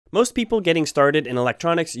Most people getting started in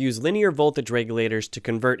electronics use linear voltage regulators to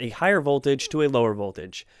convert a higher voltage to a lower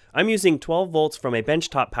voltage. I'm using 12 volts from a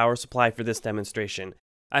benchtop power supply for this demonstration.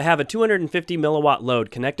 I have a 250 milliwatt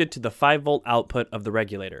load connected to the 5 volt output of the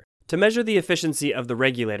regulator. To measure the efficiency of the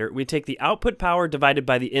regulator, we take the output power divided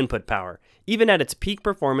by the input power. Even at its peak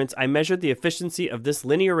performance, I measured the efficiency of this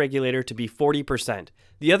linear regulator to be 40%.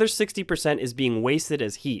 The other 60% is being wasted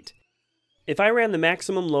as heat. If I ran the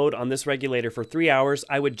maximum load on this regulator for 3 hours,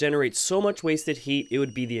 I would generate so much wasted heat it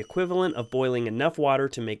would be the equivalent of boiling enough water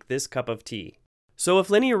to make this cup of tea. So if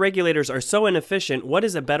linear regulators are so inefficient, what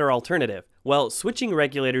is a better alternative? Well, switching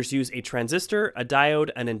regulators use a transistor, a diode,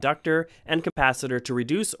 an inductor, and capacitor to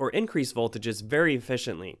reduce or increase voltages very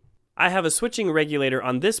efficiently. I have a switching regulator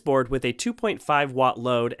on this board with a 2.5 watt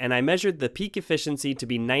load, and I measured the peak efficiency to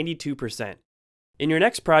be 92%. In your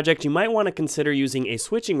next project, you might want to consider using a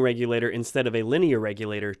switching regulator instead of a linear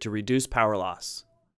regulator to reduce power loss.